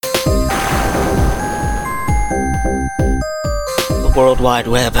The World Wide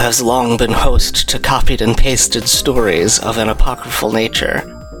Web has long been host to copied and pasted stories of an apocryphal nature.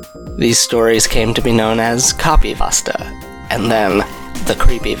 These stories came to be known as copypasta, and then the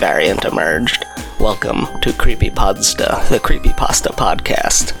creepy variant emerged. Welcome to Creepypodsta, the Creepypasta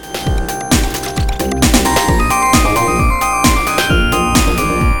podcast.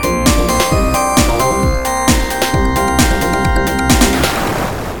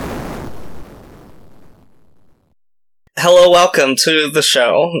 Hello, welcome to the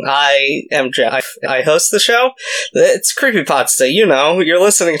show. I am Jeff. I host the show. It's Creepypodsta. You know, you're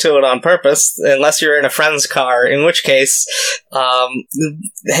listening to it on purpose, unless you're in a friend's car, in which case,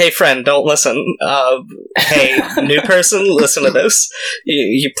 hey friend, don't listen. Hey, new person, listen to this.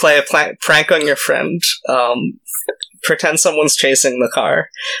 You play a prank on your friend. Pretend someone's chasing the car.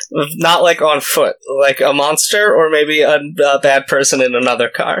 Not like on foot, like a monster or maybe a bad person in another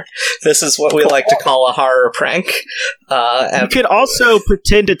car. This is what we like to call a horror prank. You could also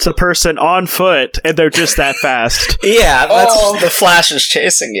pretend it's a person on foot and they're just that fast. Yeah, that's the Flash is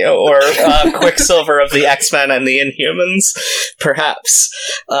chasing you, or Quicksilver of the X-Men and the Inhumans, perhaps.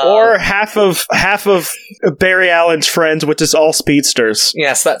 Or half of Barry Allen's friends, which is all speedsters.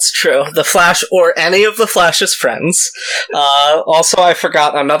 Yes, that's true. The Flash or any of the Flash's friends. Also, I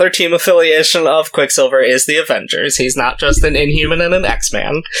forgot another team affiliation of Quicksilver is the Avengers. He's not just an Inhuman and an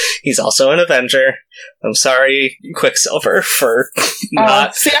X-Man. He's also an Avenger. I'm sorry, Quicksilver, for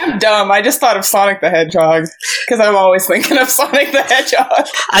not... See, I'm dumb. I just thought of Sonic the Hedgehog, because I'm always thinking of Sonic the Hedgehog.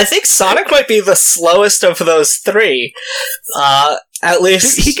 I think Sonic might be the slowest of those three. At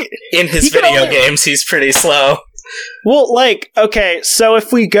least in his video games, he's pretty slow. Well, okay, so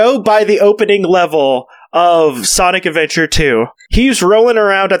if we go by the opening level of Sonic Adventure 2, he's rolling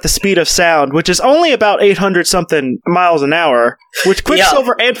around at the speed of sound, which is only about 800-something miles an hour, which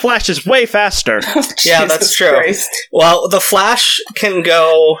Quicksilver and Flash is way faster. Yeah, that's true. Christ. Well, the Flash can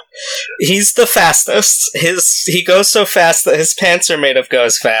go... He's the fastest. He goes so fast that his pants are made of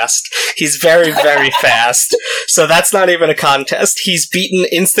goes fast. He's very, very fast. So that's not even a contest. He's beaten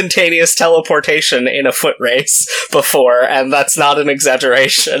instantaneous teleportation in a foot race before, and that's not an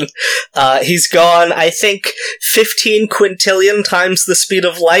exaggeration. He's gone, I think, 15 quintillion times the speed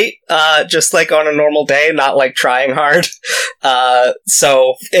of light, just like on a normal day, not like trying hard.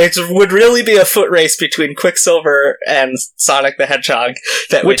 So it would really be a foot race between Quicksilver and Sonic the Hedgehog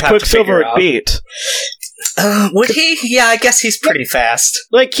that which Quicksilver would beat. Would he? Yeah, I guess he's pretty fast.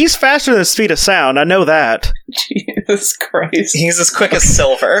 He's faster than the speed of sound, I know that. Jesus Christ. He's as quick as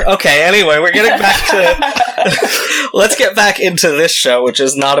Silver. Okay, anyway, we're getting back to... Let's get back into this show, which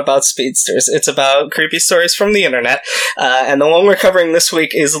is not about speedsters. It's about creepy stories from the internet. And the one we're covering this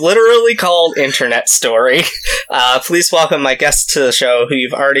week is literally called Internet Story. Please welcome my guest to the show, who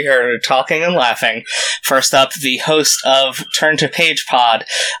you've already heard talking and laughing. First up, the host of Turn to Page Pod,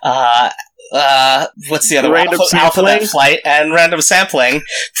 what's the other one? Alphabet Flight and Random Sampling.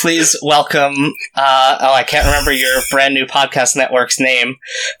 Please welcome, I can't remember your brand new podcast network's name,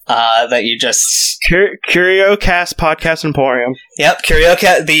 that you just... CurioCast Podcast Emporium. Yep,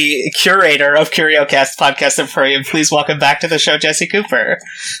 CurioCast, the curator of CurioCast Podcast Emporium. Please welcome back to the show, Jesse Cooper.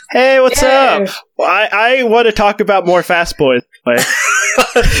 Hey, what's up? I want to talk about more Fast Boys.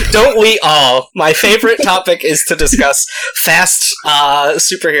 Don't we all? My favorite topic is to discuss fast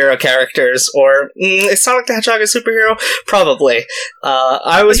superhero characters, or is Sonic the Hedgehog a superhero? Probably.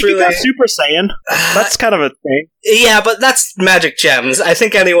 I was really... got Super Saiyan. That's kind of a thing. Yeah, but that's magic gems. I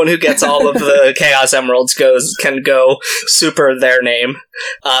think anyone who gets all of the Chaos Emeralds can go super their name.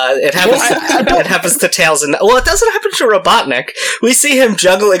 It happens to Tails and... Well, it doesn't happen to Robotnik. We see him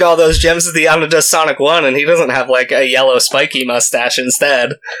juggling all those gems at the end of Sonic 1, and he doesn't have, a yellow spiky mustache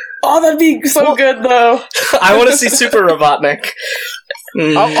instead. Oh, that'd be so good, though. I want to see Super Robotnik.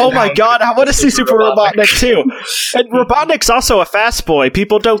 Oh my god, I want to see Super Robotnik too. And Robotnik's also a fast boy.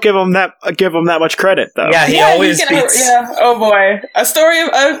 People don't give him that much credit, though. Yeah, he always beats... oh boy. A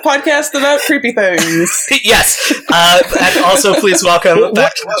podcast about creepy things. Yes. And also, please welcome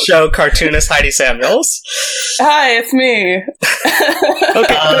back to the show, cartoonist Heidi Samuels. Hi, it's me.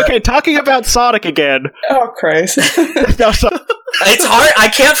 Okay, talking about Sonic again. Oh, Christ. It's hard. I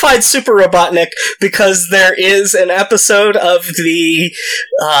can't find Super Robotnik because there is an episode of the...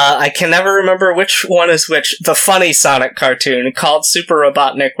 I can never remember which one is which. The funny Sonic cartoon called Super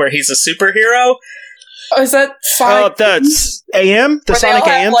Robotnik, where he's a superhero. Oh, is that Sonic? Oh, that's AM? The Sonic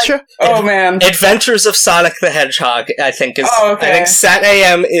AM show? Oh, man. Adventures of Sonic the Hedgehog, I think is... Oh, okay. I think Sat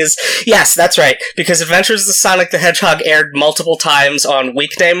AM is... Yes, that's right. Because Adventures of Sonic the Hedgehog aired multiple times on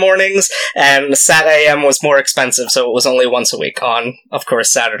weekday mornings, and Sat AM was more expensive, so it was only once a week on, of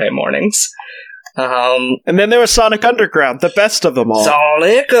course, Saturday mornings. And then there was Sonic Underground, the best of them all.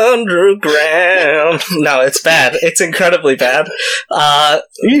 Sonic Underground. No, it's bad. It's incredibly bad.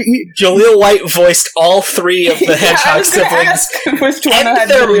 Jaleel White voiced all three of the Hedgehog siblings. Which one And had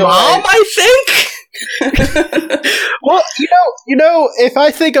their Jaleel mom, White? I think? Well, if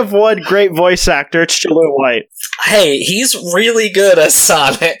I think of one great voice actor, it's Jaleel White. Hey, he's really good as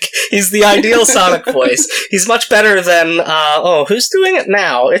Sonic. He's the ideal Sonic voice. He's much better than, who's doing it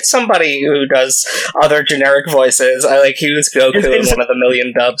now? It's somebody who does other generic voices. He was Goku in one of the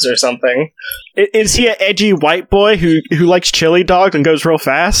million dubs or something. Is he an edgy white boy who likes chili dogs and goes real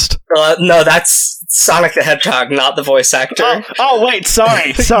fast? No, that's Sonic the Hedgehog, not the voice actor. Oh wait, sorry.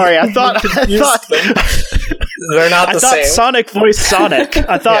 I thought They're not the same. I thought Sonic voiced Sonic.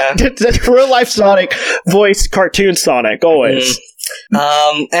 I thought real life Sonic voiced cartoon Sonic always.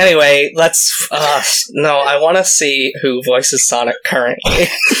 Anyway, let's. No, I want to see who voices Sonic currently.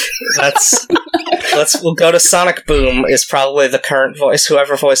 We'll go to Sonic Boom. Is probably the current voice.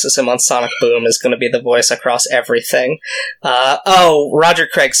 Whoever voices him on Sonic Boom is going to be the voice across everything. Roger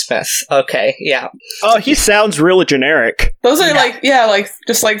Craig Smith. Okay, yeah. Oh, he sounds really generic. Those are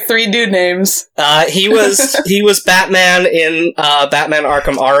just three dude names. He was Batman in Batman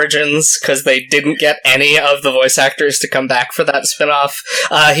Arkham Origins because they didn't get any of the voice actors to come back for that spinoff.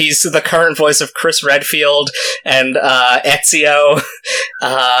 He's the current voice of Chris Redfield and Ezio.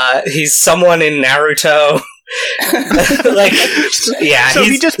 He's someone in Naruto. So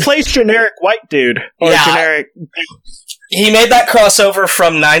he just plays generic white dude. Generic. He made that crossover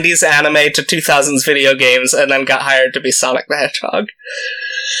from 90s anime to 2000s video games and then got hired to be Sonic the Hedgehog.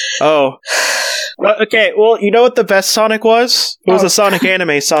 Oh. Okay, well, you know what the best Sonic was? It was a Sonic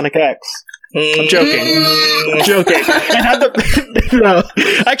anime, Sonic X. I'm joking. No.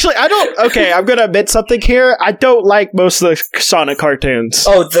 Actually, I don't... Okay, I'm gonna admit something here. I don't like most of the Sonic cartoons.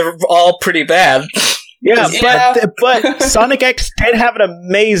 Oh, they're all pretty bad. Yeah, but Sonic X did have an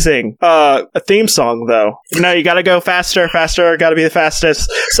amazing theme song, though. You gotta go faster, gotta be the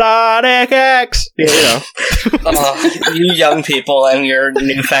fastest. Sonic X! You young people and your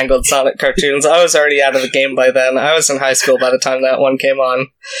newfangled Sonic cartoons. I was already out of the game by then. I was in high school by the time that one came on.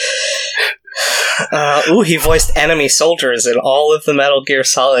 He voiced enemy soldiers in all of the Metal Gear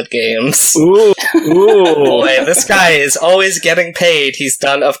Solid games. Ooh. Boy, this guy is always getting paid. He's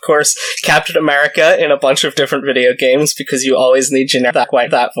done, of course, Captain America in a bunch of different video games because you always need generic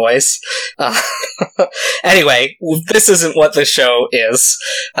that voice. Anyway, this isn't what the show is.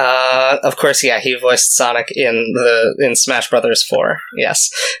 Of course, he voiced Sonic in Smash Brothers 4. Yes.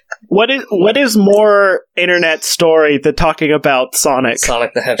 What is more internet story than talking about Sonic?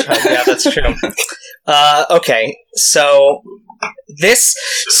 Sonic the Hedgehog, yeah, that's true. Okay, so this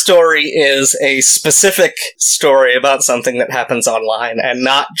story is a specific story about something that happens online and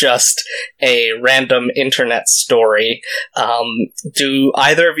not just a random internet story. Do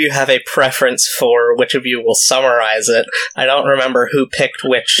either of you have a preference for which of you will summarize it? I don't remember who picked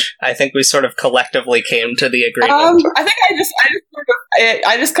which. I think we sort of collectively came to the agreement. I think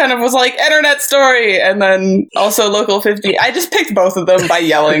I just kind of was like internet story and then also Local 50. I just picked both of them by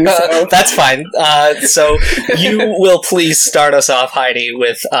yelling. So. That's fine. So you will please start us off, Heidi,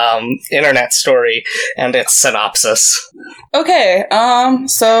 with internet story and its synopsis. Okay.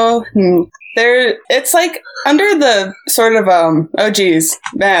 It's like under the sort of oh geez,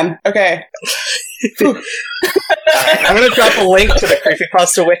 man. Okay. I'm going to drop a link to the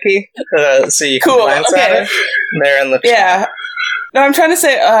Creepypasta wiki so you can glance at it. There in the chat. Yeah. No, I'm trying to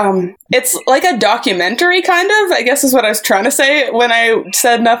say, it's like a documentary, kind of, I guess is what I was trying to say when I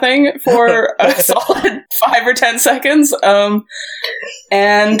said nothing for a solid 5 or 10 seconds.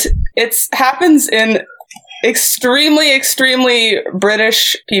 And it happens in extremely, extremely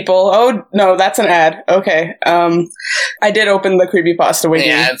British people. Oh, no, that's an ad. Okay. I did open the Creepypasta wiki.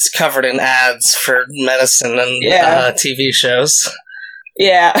 Yeah, it's covered in ads for medicine and TV shows.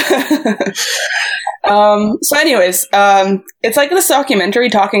 Yeah. So anyways, it's like this documentary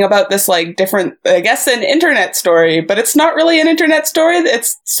talking about this like different, I guess, an internet story, but it's not really an internet story.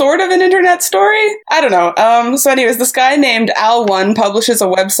 It's sort of an internet story. I don't know. So anyways, this guy named Al1 publishes a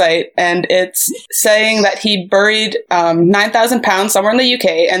website and it's saying that he buried, 9,000 pounds somewhere in the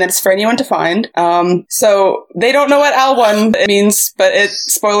UK and it's for anyone to find. So they don't know what Al1 means, but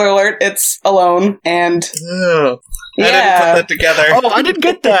spoiler alert, it's alone and... I didn't put that together. Oh, I didn't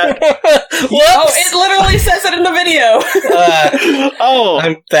get that. Oh, it literally says it in the video.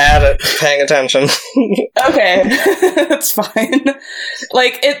 I'm bad at paying attention. Okay, that's fine.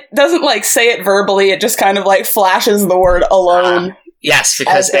 Like, it doesn't, like, say it verbally, it just kind of, like, flashes the word alone. Yes,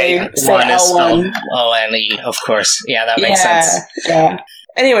 because A1 is spelled O-N-E, of course. Yeah, that makes sense. Yeah.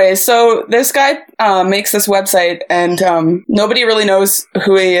 Anyways, so this guy makes this website, and nobody really knows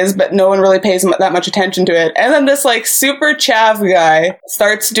who he is, but no one really pays that much attention to it. And then this like super chav guy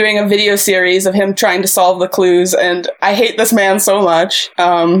starts doing a video series of him trying to solve the clues, and I hate this man so much.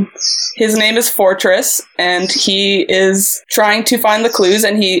 His name is Fortress, and he is trying to find the clues,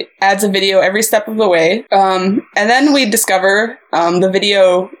 and he adds a video every step of the way. And then we discover the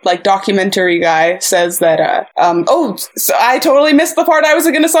video like documentary guy says that so I totally missed the part I was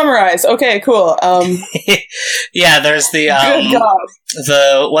going to summarize. Okay, cool. Yeah, there's the Good God.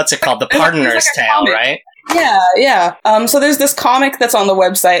 the what's it called? The Pardoner's Tale, comic. right? Yeah. So there's this comic that's on the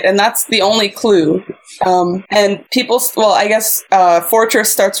website, and that's the only clue. And people, I guess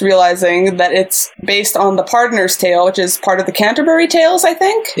Fortress starts realizing that it's based on the Pardoner's Tale, which is part of the Canterbury Tales, I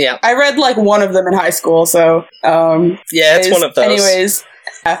think. Yeah. I read like one of them in high school, so yeah, it's one of those. Anyways.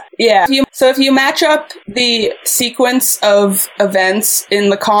 Yeah. So if you match up the sequence of events in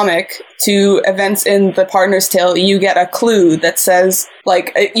the comic to events in the Pardoner's Tale, you get a clue that says,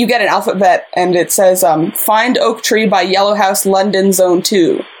 like, you get an alphabet, and it says, find oak tree by Yellow House, London, Zone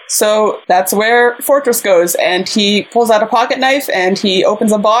 2. So that's where Fortress goes, and he pulls out a pocket knife, and he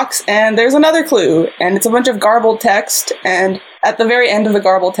opens a box, and there's another clue, and it's a bunch of garbled text, and at the very end of the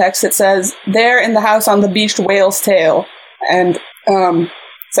garbled text, it says, there in the house on the beach, whale's tail. And,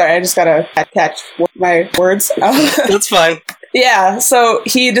 sorry, I just gotta catch my words. That's fine. Yeah, so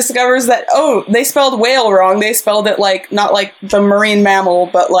he discovers that, they spelled whale wrong. They spelled it like, not like the marine mammal,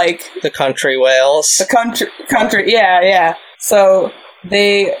 but like... The country whales. The country, yeah. So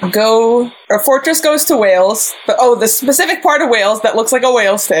they go... Or Fortress goes to Wales, but the specific part of Wales that looks like a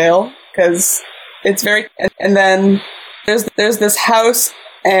whale's tail, because it's very... And then there's this house,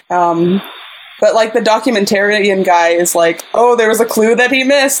 and... But, like, the documentarian guy is like, there was a clue that he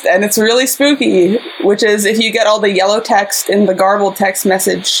missed, and it's really spooky, which is if you get all the yellow text in the garbled text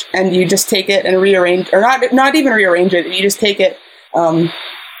message, and you just take it and rearrange, or not even rearrange it, you just take it,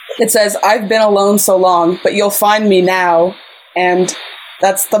 it says, I've been alone so long, but you'll find me now, and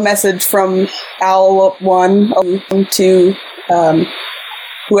that's the message from Owl 1 to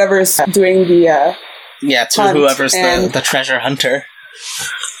whoever's doing the yeah, to hunt, whoever's the treasure hunter.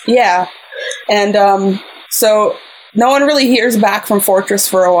 Yeah. And so no one really hears back from Fortress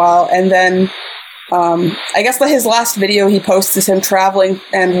for a while, and then I guess his last video he posts is him traveling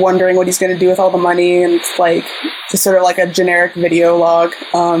and wondering what he's going to do with all the money, and it's like just sort of like a generic video log.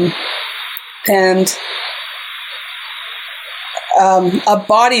 And a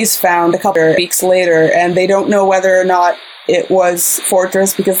body's found a couple of weeks later, and they don't know whether or not it was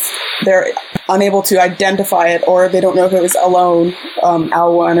Fortress because they're unable to identify it, or they don't know if it was Alone,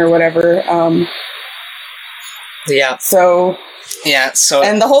 Al1 or whatever. Yeah. So...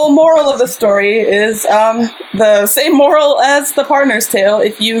 And the whole moral of the story is the same moral as the Pardoner's Tale.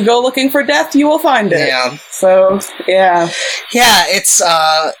 If you go looking for death, you will find it. Yeah. So, yeah. Yeah, it's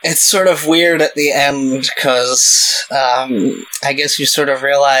sort of weird at the end, because I guess you sort of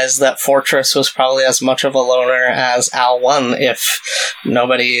realize that Fortress was probably as much of a loner as Al1 if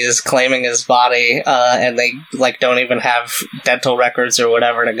nobody is claiming his body, and they, like, don't even have dental records or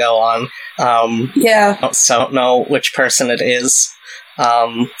whatever to go on. So don't know which person it is.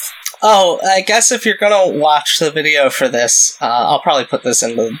 I guess if you're gonna watch the video for this, I'll probably put this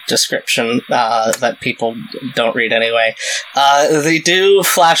in the description, that people don't read anyway. They do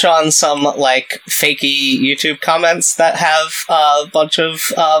flash on some, like, fakey YouTube comments that have a bunch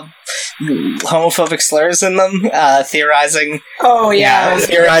of homophobic slurs in them, theorizing...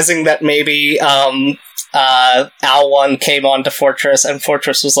 theorizing that maybe, Al1 came on to Fortress, and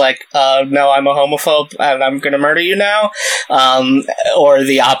Fortress was like, no, I'm a homophobe, and I'm gonna murder you now. Or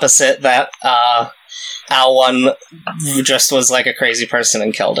the opposite, that Al1 just was like a crazy person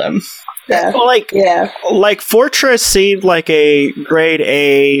and killed him. Yeah. Like Fortress seemed like a grade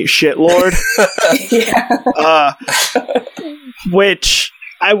A shitlord. Which...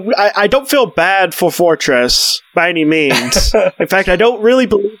 I don't feel bad for Fortress by any means. In fact, I don't really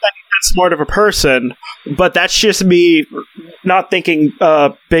believe that he's that smart of a person, but that's just me not thinking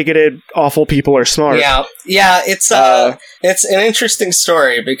bigoted, awful people are smart. Yeah, it's an interesting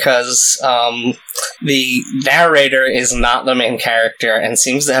story because the narrator is not the main character and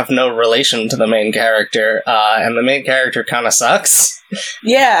seems to have no relation to the main character, and the main character kind of sucks.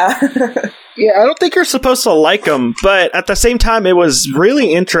 Yeah. Yeah, I don't think you're supposed to like him, but at the same time, it was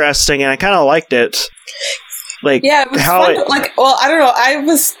really interesting, and I kind of liked it. Like, yeah, it was fun. I don't know. I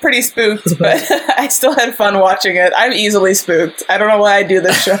was pretty spooked, but I still had fun watching it. I'm easily spooked. I don't know why I do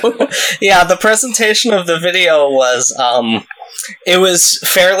this show. Yeah, the presentation of the video was, it was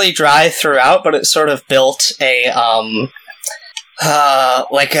fairly dry throughout, but it sort of built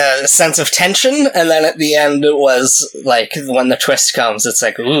like a sense of tension, and then at the end it was like when the twist comes, it's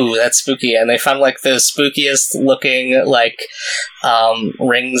like, ooh, that's spooky. And they found like the spookiest looking like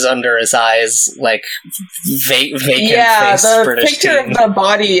rings under his eyes, like vacant face the British picture teen. of the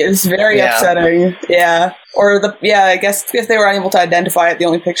body is very upsetting. Yeah. Or I guess if they were unable to identify it, the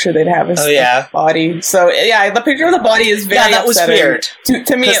only picture they'd have is the body. So the picture of the body is very that was upsetting. Weird.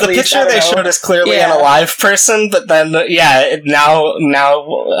 To me, at the least. picture they showed is clearly an alive person, but then now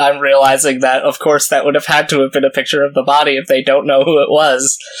I'm realizing that of course that would have had to have been a picture of the body if they don't know who it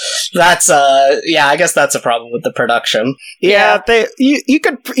was. That's I guess that's a problem with the production. Yeah, you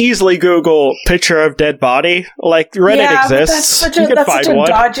could easily Google picture of dead body. Like Reddit exists. That's such a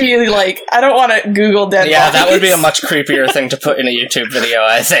dodgy, like, I don't want to Google dead bodies. Yeah, that would be a much creepier thing to put in a YouTube video,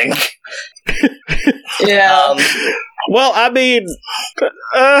 I think. Yeah. Well, I mean,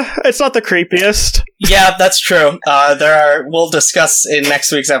 it's not the creepiest. Yeah, that's true. We'll discuss in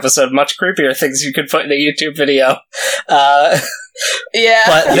next week's episode much creepier things you could put in a YouTube video. Yeah.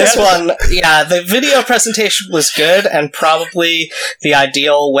 But this one, the video presentation was good and probably the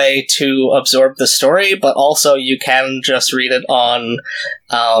ideal way to absorb the story, but also you can just read it on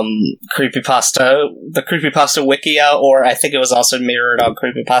Creepypasta, the Creepypasta Wikia, or I think it was also mirrored on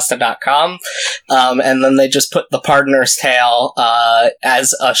Creepypasta.com. And then they just put the Pardoner's Tale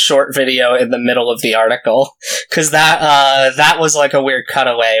as a short video in the middle of the article. Because that was like a weird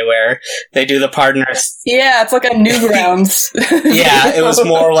cutaway where they do the Pardoner's... Yeah, it's like a Newgrounds. Yeah, it was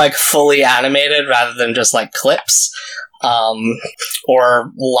more like fully animated rather than just like clips.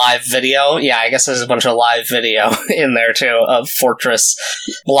 Or live video. Yeah, I guess there's a bunch of live video in there too of Fortress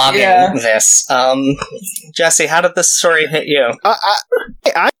blogging this. Jesse, how did this story hit you?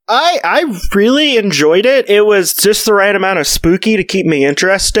 I really enjoyed it. It was just the right amount of spooky to keep me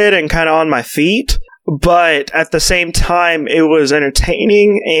interested and kind of on my feet. But at the same time, it was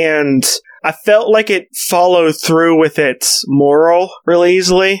entertaining, and I felt like it followed through with its moral really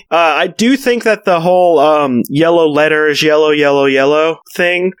easily. I do think that the whole yellow letters, yellow, yellow, yellow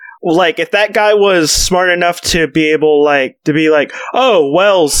thing, like, if that guy was smart enough to be able, like, to be like, oh,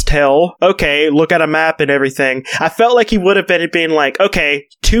 Wells Tell, okay, look at a map and everything, I felt like he would have been like, okay,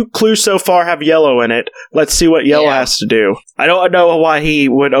 2 clues so far have yellow in it, let's see what yellow has to do. I don't know why he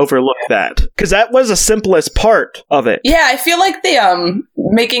would overlook that, because that was the simplest part of it. Yeah, I feel like the,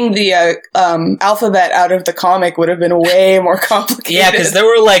 making the, alphabet out of the comic would have been way more complicated. Yeah, because there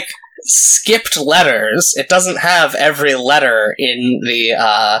were, like, skipped letters. It doesn't have every letter in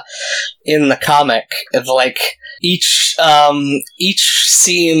the comic. It's like each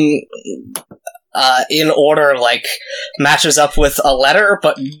scene in order like matches up with a letter,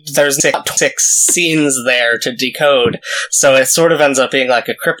 but there's 6 scenes there to decode, so it sort of ends up being like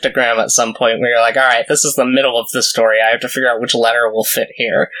a cryptogram at some point where you're like, alright, this is the middle of the story, I have to figure out which letter will fit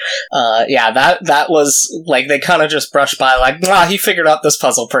here. That was like, they kind of just brushed by like, he figured out this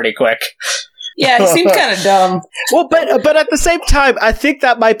puzzle pretty quick. Yeah, it seemed kind of dumb. Well, but at the same time, I think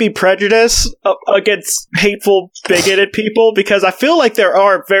that might be prejudice against hateful, bigoted people, because I feel like there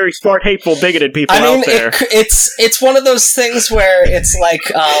are very smart, hateful, bigoted people out there. It's one of those things where it's like,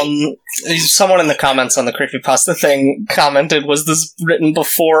 someone in the comments on the Creepypasta thing commented, was this written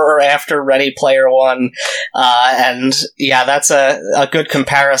before or after Ready Player One? And yeah, that's a good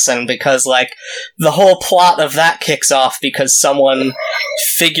comparison, because like, the whole plot of that kicks off because someone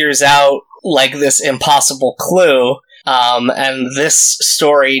figures out like this impossible clue, and this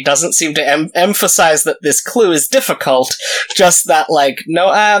story doesn't seem to emphasize that this clue is difficult, just that like,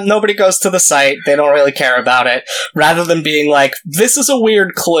 nobody goes to the site, they don't really care about it, rather than being like, this is a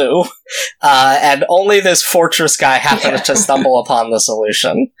weird clue, and only this Fortress guy happened to stumble upon the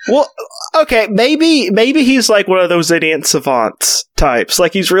solution. Well, okay, maybe he's like one of those idiot savants types,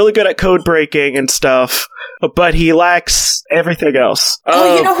 like he's really good at code breaking and stuff, but he lacks everything else.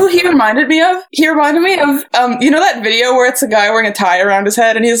 Oh, you know who he reminded me of? He reminded me of, you know that video where it's a guy wearing a tie around his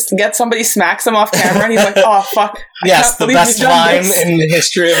head and he just gets somebody, smacks him off camera, and he's like, oh, fuck. Yes, the best vine in the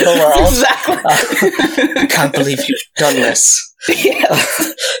history of the world. Exactly. Can't believe you've done this.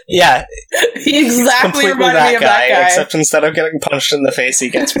 Yeah. He exactly reminded me of that guy. Except instead of getting punched in the face, he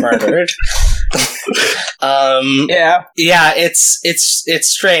gets murdered. Yeah, it's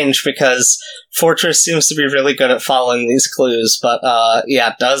strange because Fortress seems to be really good at following these clues, but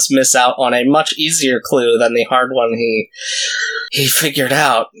does miss out on a much easier clue than the hard one he figured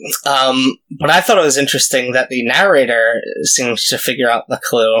out. But I thought it was interesting that the narrator seems to figure out the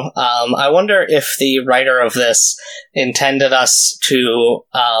clue. I wonder if the writer of this intended us to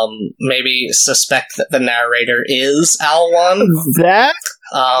maybe suspect that the narrator is Al1. That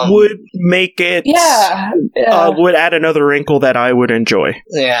would make it would add another wrinkle that I would enjoy.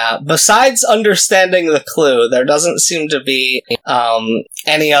 Yeah, besides understanding the clue, there doesn't seem to be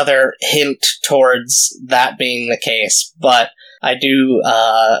any other hint towards that being the case, but I do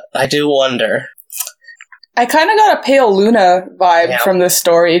wonder. I kind of got a Pale Luna vibe from this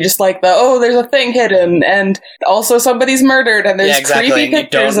story, just like there's a thing hidden, and also somebody's murdered, and there's creepy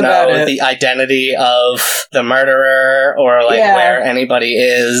pictures about it. You don't know the identity of the murderer, or where anybody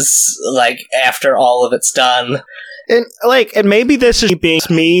is, after all of it's done. And maybe this is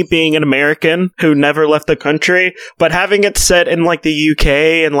me being an American who never left the country, but having it set in the UK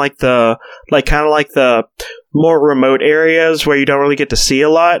and the more remote areas where you don't really get to see a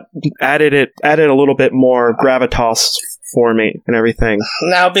lot, added a little bit more gravitas for me and everything.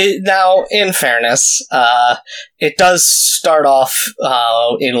 Now, in fairness, it does start off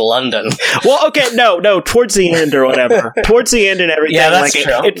in London. Well, okay, no, towards the end or whatever. Towards the end and everything. Yeah, that's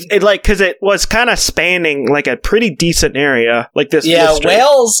true. Because it was kind of spanning a pretty decent area. This. Yeah,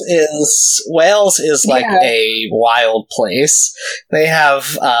 Wales is a wild place. They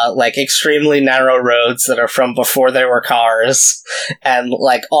have extremely narrow roads that are from before there were cars, and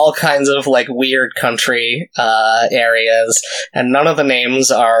all kinds of weird country areas. And none of the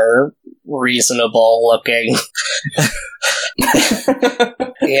names are reasonable looking.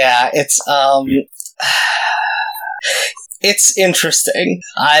 Yeah, it's interesting.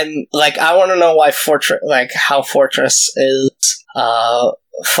 I want to know why how Fortress is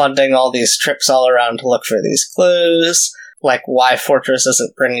funding all these trips all around to look for these clues. Why Fortress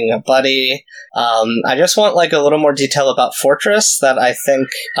isn't bringing a buddy. I just want, a little more detail about Fortress, that I think,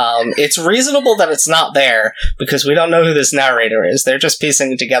 it's reasonable that it's not there, because we don't know who this narrator is. They're just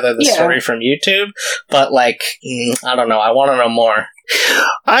piecing together the story from YouTube, but, I don't know, I want to know more.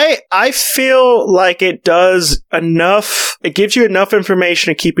 I feel like it does enough. It gives you enough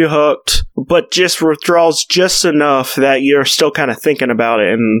information to keep you hooked, but just withdraws just enough that you're still kind of thinking about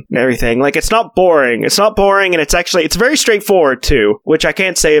it and everything. It's not boring. It's not boring, and it's very straightforward too, which I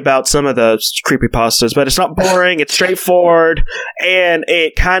can't say about some of the creepypastas, but it's not boring. It's straightforward, and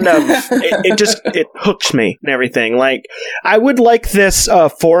it kind of it hooks me and everything. I would like this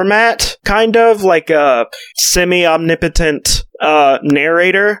format, kind of like a semi-omnipotent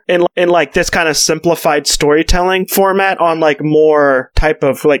narrator in this kind of simplified storytelling format on more type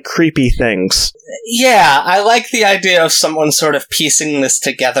of creepy things. Yeah, I like the idea of someone sort of piecing this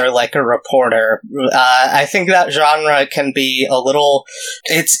together like a reporter. I think that genre can be a little...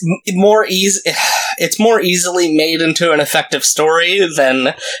 It's more easily made into an effective story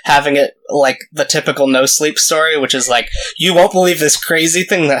than having it the typical No Sleep story, which is you won't believe this crazy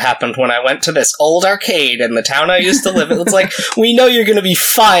thing that happened when I went to this old arcade in the town I used to live in. It's we know you're going to be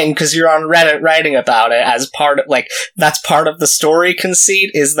fine because you're on Reddit writing about it as part of, that's part of the story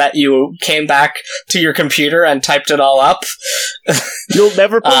conceit, is that you came back to your computer and typed it all up. You'll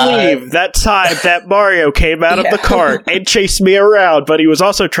never believe that time that Mario came out of the cart and chased me around, but he was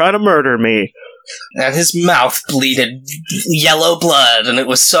also trying to murder me. And his mouth bleeded yellow blood, and it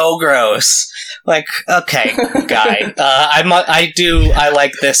was so gross. Okay, guy. I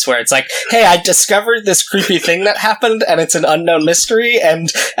like this, where it's hey, I discovered this creepy thing that happened, and it's an unknown mystery,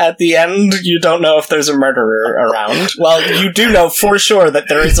 and at the end, you don't know if there's a murderer around. Well, you do know for sure that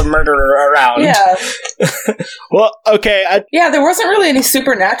there is a murderer around. Yeah. Well, okay. There wasn't really any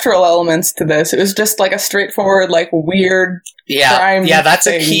supernatural elements to this. It was just a straightforward, weird crime that's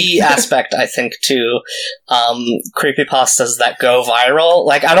thing. A key aspect, I think, to creepypastas that go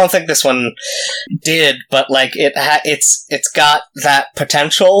viral. I don't think this one did, but it's got that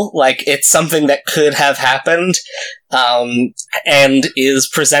potential. It's something that could have happened, and is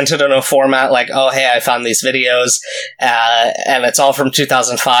presented in a format oh, hey, I found these videos, and it's all from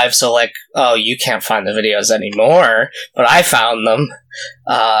 2005, so oh, you can't find the videos anymore, but I found them.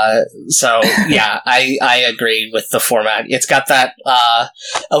 So yeah, I agree with the format. It's got that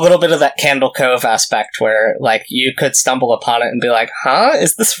a little bit of that Candle Cove aspect where you could stumble upon it and be huh,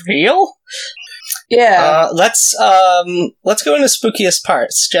 is this real? Yeah. Let's go into spookiest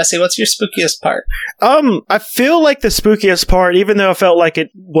parts. Jesse, what's your spookiest part? I feel like the spookiest part, even though I felt like it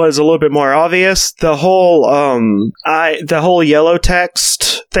was a little bit more obvious, the whole yellow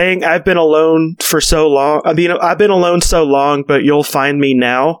text thing, I've been alone for so long. I mean, I've been alone so long, but you'll find me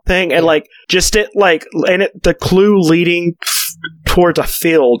now thing. And the clue leading towards a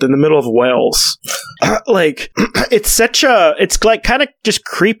field in the middle of Wales. It's kind of just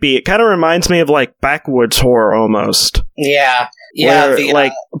creepy. It kind of reminds me of backwoods horror almost. Yeah. Yeah.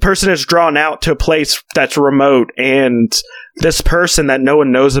 Where, a person is drawn out to a place that's remote, and this person that no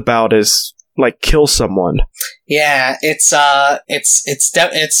one knows about is kill someone. Yeah, it's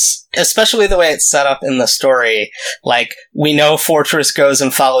especially the way it's set up in the story. Like, we know Fortress goes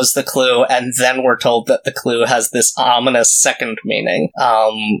and follows the clue, and then we're told that the clue has this ominous second meaning.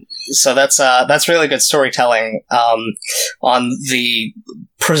 So that's really good storytelling, on the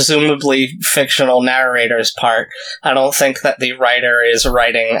presumably fictional narrator's part. I don't think that the writer is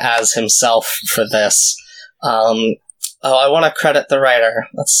writing as himself for this. I want to credit the writer.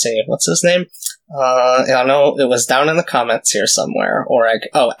 Let's see, what's his name? I know it was down in the comments here somewhere.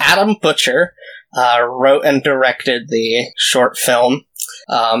 Adam Butcher wrote and directed the short film,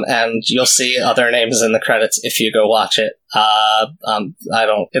 and you'll see other names in the credits if you go watch it.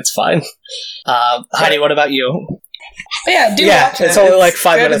 It's fine. Heidi, what about you? Yeah, watch it. It's only like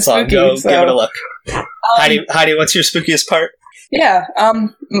 5 minutes long. Go give it a look. Heidi, what's your spookiest part? Yeah,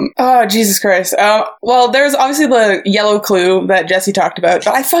 oh, Jesus Christ. Well, there's obviously the yellow clue that Jesse talked about,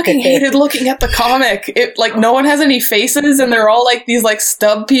 but I fucking hated looking at the comic. No one has any faces, and they're all, these,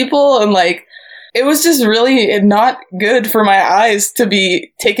 stub people, and, it was just really not good for my eyes to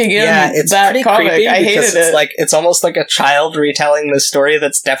be taking in it's that pretty comic. creepy. I hated it. It's almost like a child retelling this story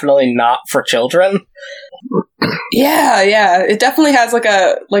that's definitely not for children. Yeah. It definitely has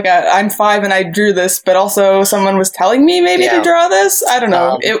a I'm 5 and I drew this, but also someone was telling me maybe to draw this. I don't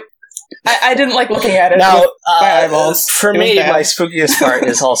know. I didn't like looking at it. Now, with my eyeballs. For me, my spookiest part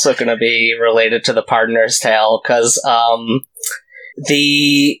is also going to be related to the Pardoner's Tale, because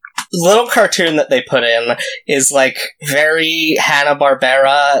the little cartoon that they put in is very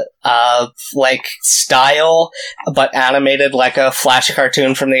Hanna-Barbera style, but animated like a Flash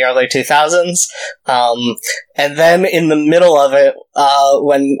cartoon from the early 2000s. And then in the middle of it,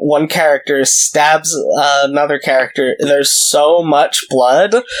 when one character stabs another character, there's so much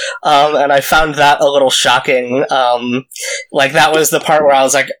blood, and I found that a little shocking. That was the part where I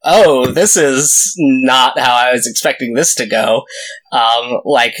was like, oh, this is not how I was expecting this to go.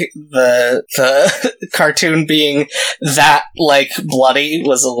 The cartoon being that bloody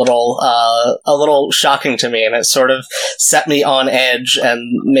was a little shocking to me, and it sort of set me on edge and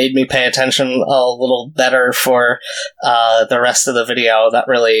made me pay attention a little better for the rest of the video. That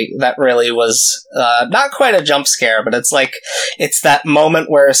really was not quite a jump scare, but it's that moment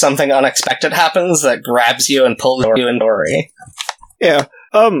where something unexpected happens that grabs you and pulls you into story. Yeah.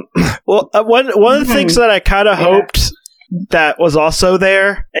 Well, one of the things that I kind of hoped that was also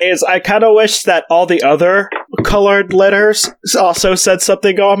there is I kind of wish that all the other colored letters also said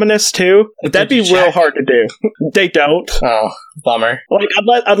something ominous too. That'd be real hard to do. They don't. Oh, bummer.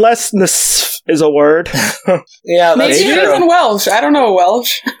 Unless this is a word. Yeah, maybe it is in Welsh. I don't know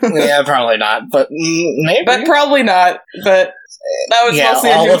Welsh. Yeah, probably not, but maybe. But probably not. But that was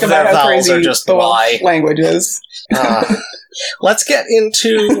mostly a joke about how crazy the Welsh language is. Let's get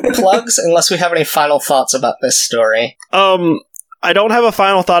into plugs, unless we have any final thoughts about this story. I don't have a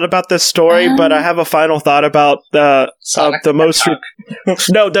final thought about this story, but I have a final thought about the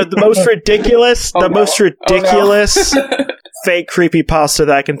most ridiculous fake creepypasta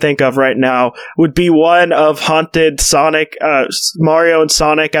that I can think of right now would be one of haunted Sonic, Mario and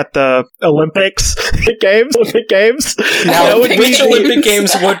Sonic at the Olympics games. Now, which Olympic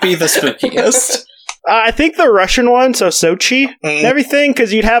games would be the spookiest? I think the Russian one, so Sochi and everything,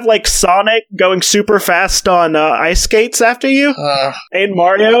 because you'd have Sonic going super fast on ice skates after you, and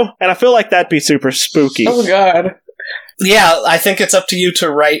Mario, and I feel like that'd be super spooky. Oh god. Yeah, I think it's up to you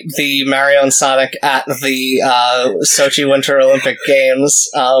to write the Mario and Sonic at the Sochi Winter Olympic Games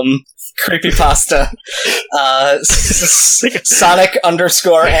creepypasta. Sonic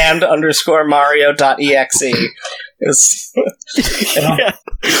 _and_Mario.exe is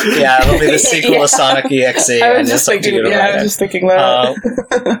it'll be the sequel to Sonic EXE. I was just thinking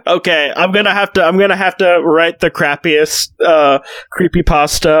that. Okay, I'm gonna have to write the crappiest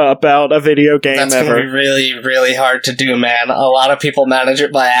creepypasta about a video game That's ever. Gonna be really, really hard to do, man. A lot of people manage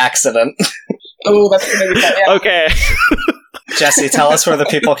it by accident. Oh, that's gonna be fun. Yeah. Okay. Jesse, tell us where the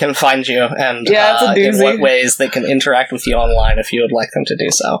people can find you and in what ways they can interact with you online if you would like them to do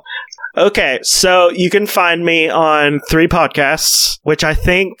so. Okay, so you can find me on 3 podcasts, which I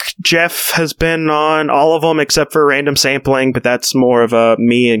think Jeff has been on all of them except for Random Sampling, but that's more of a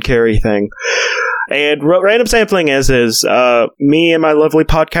me and Carrie thing. And what Random Sampling is me and my lovely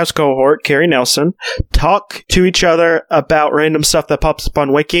podcast cohort, Carrie Nelson, talk to each other about random stuff that pops up on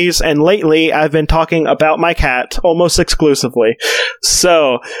wikis, and lately I've been talking about my cat almost exclusively.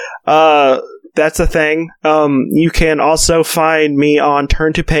 So, that's a thing. You can also find me on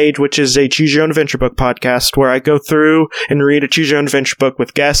Turn to Page, which is a Choose Your Own Adventure book podcast where I go through and read a Choose Your Own Adventure book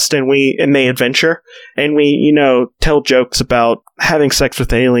with guests, and they adventure, and we, tell jokes about having sex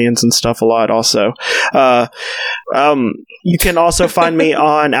with aliens and stuff a lot also. You can also find me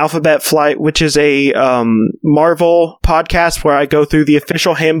on Alphabet Flight, which is a Marvel podcast where I go through the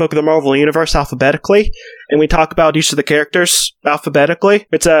official handbook of the Marvel Universe alphabetically, and we talk about each of the characters alphabetically.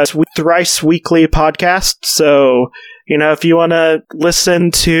 It's a thrice weekly podcast, so if you want to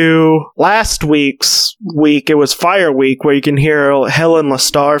listen to last week's week, it was Fire Week, where you can hear Helen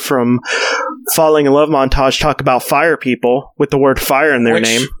Lastar from Falling in Love Montage talk about fire people with the word fire in their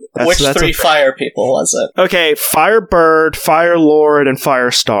name. Which three fire people was it? Okay, Firebird, Fire Lord, and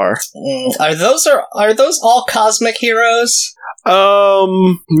Firestar. Are those all cosmic heroes?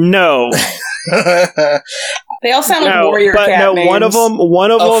 No. They all sound like warrior cat names. One of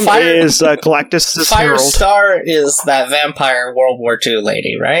them is Galactus' Herald. Firestar is that vampire World War II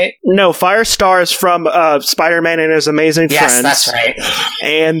lady, right? No, Firestar is from Spider-Man and His Amazing Friends. Yes, that's right.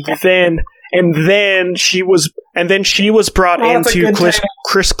 And then she was brought into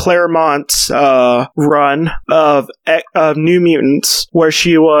Chris Claremont's run of New Mutants, where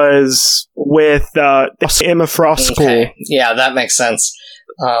she was with Emma Frost School. Okay. Yeah, that makes sense.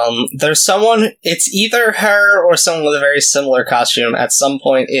 There's someone, it's either her or someone with a very similar costume at some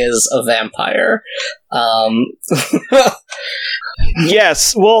point is a vampire.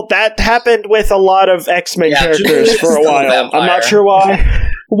 Yes, well, that happened with a lot of X-Men characters for a while. I'm not sure why.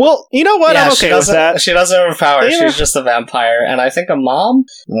 Well, you know what? I'm okay with that. She doesn't have a power. Yeah. She's just a vampire, and I think a mom.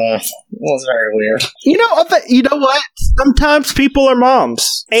 It was very weird. You know what? Sometimes people are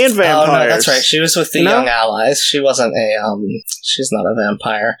moms and vampires. Oh, no, that's right. She was with the Young Allies. She wasn't she's not a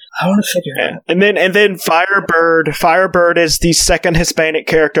vampire. I want to figure it out. And then Firebird. Firebird is the second Hispanic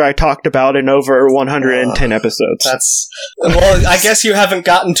character I talked about in over 110 episodes. Well, I guess you haven't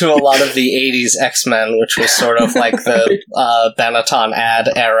gotten to a lot of the 80s X-Men, which was sort of like the Benetton ad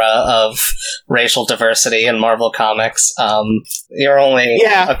era of racial diversity in Marvel Comics. You're only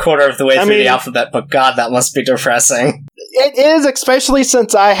a quarter of the way through the alphabet, but God, that must be depressing. It is, especially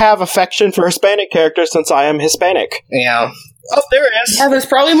since I have affection for Hispanic characters since I am Hispanic. Yeah. Oh, there is. Yeah, there's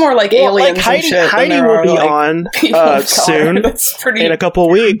probably more aliens and shit. Heidi will be on soon in a couple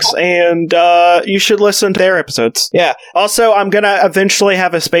weeks, and you should listen to their episodes. Yeah. Also, I'm gonna eventually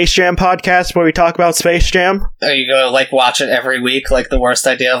have a Space Jam podcast where we talk about Space Jam. Are you gonna watch it every week, like the worst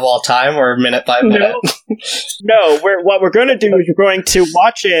idea of all time, or minute by minute? No. What we're gonna do is we're going to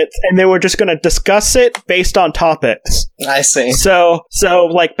watch it, and then we're just gonna discuss it based on topics. I see. So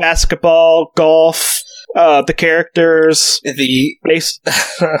like basketball, golf. The characters, the base,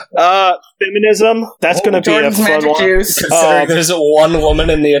 feminism. That's going to be a fun one. Considering there's one woman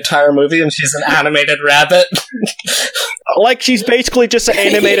in the entire movie, and she's an animated rabbit. She's basically just an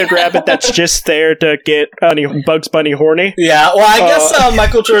animated rabbit that's just there to get Bugs Bunny horny. Yeah, well, I guess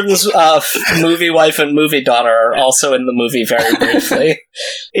Michael Jordan's movie wife and movie daughter are also in the movie very briefly.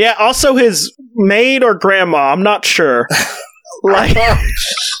 Yeah, also his maid or grandma. I'm not sure.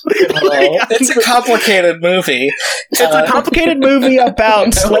 It's a complicated movie. It's a complicated movie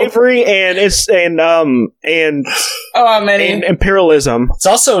about slavery and imperialism. It's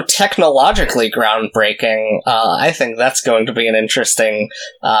also technologically groundbreaking. I think that's going to be an interesting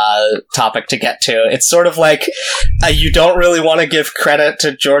topic to get to. It's sort of like you don't really want to give credit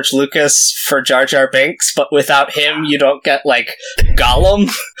to George Lucas for Jar Jar Binks, but without him, you don't get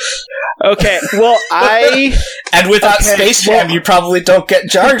Gollum. Okay, well, and without Space Jam, you probably don't get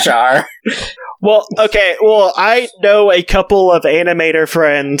Jar Jar. Well, I know a couple of animator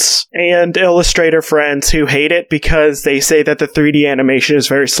friends and illustrator friends who hate it because they say that the 3D animation is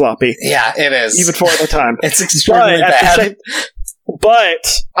very sloppy. Yeah, it is. Even for the time. It's extremely bad.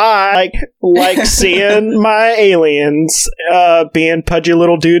 But I like seeing my aliens being pudgy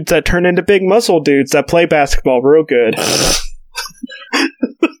little dudes that turn into big muscle dudes that play basketball real good.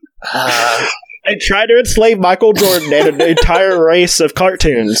 I try to enslave Michael Jordan and an entire race of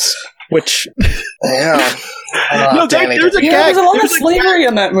cartoons, which... Yeah. No, there's a gag. There's a lot of slavery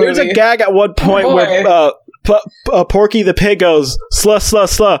in that movie. There's a gag at one point where Porky the Pig goes,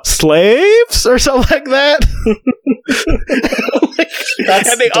 sluh, slaves? Or something like that.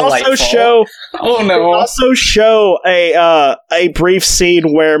 That's and they delightful. also show a brief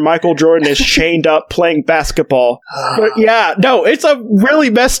scene where Michael Jordan is chained up playing basketball. But it's a really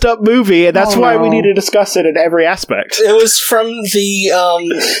messed up movie, and that's why we need to discuss it in every aspect. It was from the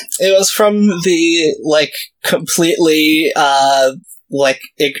completely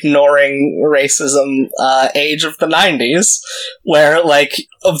ignoring racism age of the 90s, where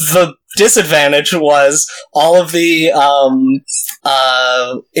the disadvantage was all of the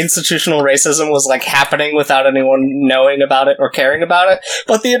institutional racism was like happening without anyone knowing about it or caring about it.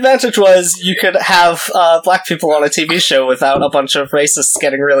 But the advantage was you could have black people on a TV show without a bunch of racists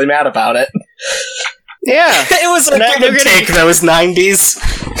getting really mad about it. Yeah, it was like a good take those 90s.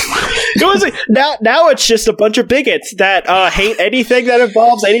 It was now it's just a bunch of bigots that hate anything that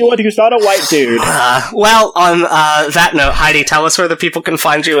involves anyone who's not a white dude. Well, on that note, Heidi, tell us where the people can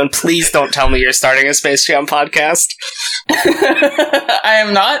find you, and please don't tell me you're starting a Space Jam podcast. I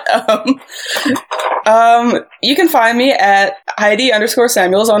am not. You can find me at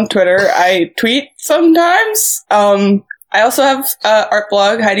Heidi_Samuels on Twitter. I tweet sometimes. I also have art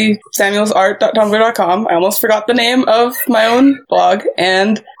blog, HeidiSamuelsArt.tumblr.com. I almost forgot the name of my own blog.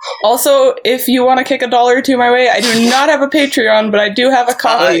 And also, if you want to kick $1 to my way, I do not have a Patreon, but I do have a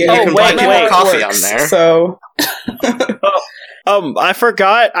coffee. You can buy coffee on there. So... I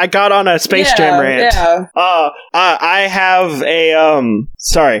forgot. I got on a Space Jam rant. Yeah. I have a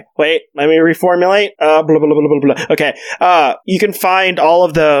sorry. Wait, let me reformulate. Blah blah blah blah blah. Okay. You can find all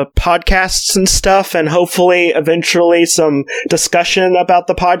of the podcasts and stuff, and hopefully, eventually, some discussion about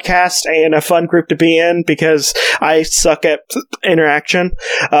the podcast and a fun group to be in because I suck at interaction.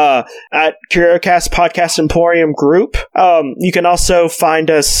 At CurioCast Podcast Emporium group. You can also find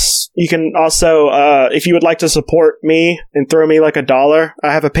us. You can also, if you would like to support me and throw me like $1,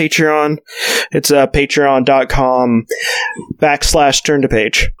 I have a Patreon. It's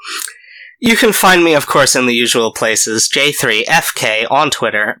patreon.com/turn-to-page. You can find me, of course, in the usual places, J3FK on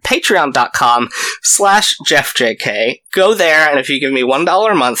Twitter, patreon.com/JeffJK. Go there, and if you give me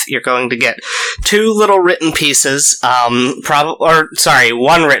 $1 a month, you're going to get 2 little written pieces, one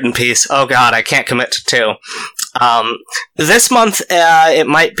written piece. Oh god, I can't commit to 2. This month, it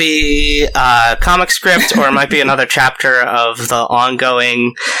might be a comic script, or it might be another chapter of the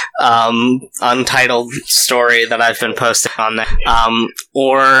ongoing, untitled story that I've been posting on there.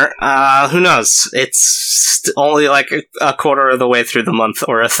 Or, who knows? It's only like a quarter of the way through the month,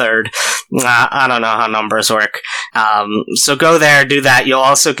 or a third. I don't know how numbers work. So go there, do that. You'll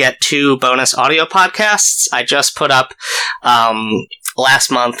also get 2 bonus audio podcasts. I just put up,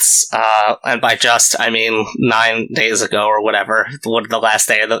 last month's, and by just, I mean 9 days ago or whatever, the last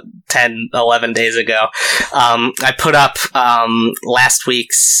day of the 11 days ago, I put up, last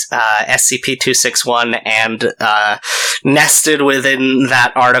week's, SCP-261, and, nested within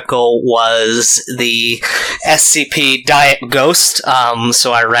that article was the SCP Diet Ghost,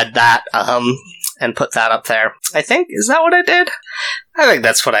 so I read that, and put that up there. I think, is that what I did? I think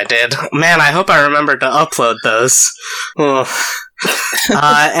that's what I did. Man, I hope I remembered to upload those.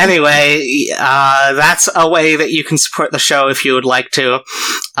 Anyway, that's a way that you can support the show if you would like to.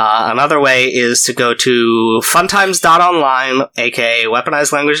 Another way is to go to funtimes.online, aka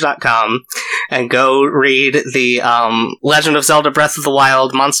weaponizedlanguage.com, and go read the Legend of Zelda Breath of the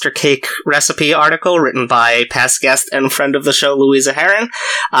Wild Monster Cake recipe article written by past guest and friend of the show, Louisa Heron.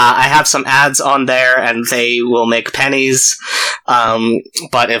 I have some ads on there, and they will make pennies.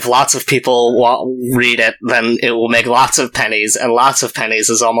 But if lots of people read it, then it will make lots of pennies, and lots of pennies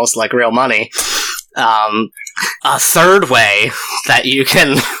is almost like real money. A third way that you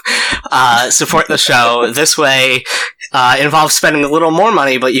can support the show, this way involves spending a little more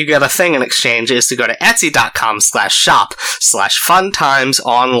money, but you get a thing in exchange, is to go to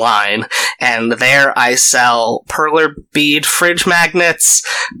etsy.com/shop/funtimesonline, and there I sell perler bead fridge magnets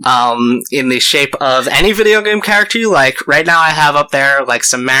in the shape of any video game character you like. Right now I have up there like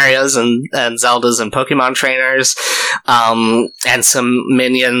some Marios and Zeldas and Pokemon trainers, and some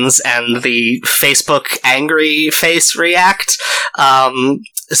minions and the Facebook angry face react.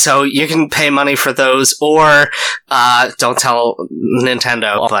 So you can pay money for those, or don't tell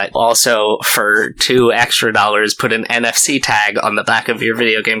Nintendo, but also for $2 extra put an NFC tag on the back of your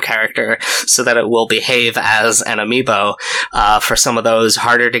video game character so that it will behave as an amiibo for some of those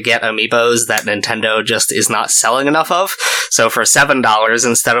harder to get amiibos that Nintendo just is not selling enough of. So for $7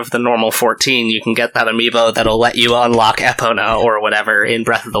 instead of the normal $14, you can get that amiibo that'll let you unlock Epona or whatever in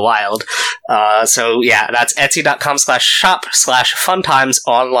Breath of the Wild. So yeah, that's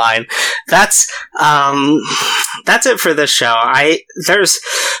etsy.com/shop/funtimesonline. That's it for this show. There's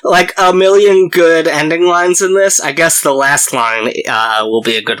like a million good ending lines in this. I guess the last line will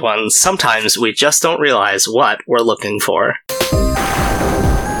be a good one. Sometimes we just don't realize what we're looking for.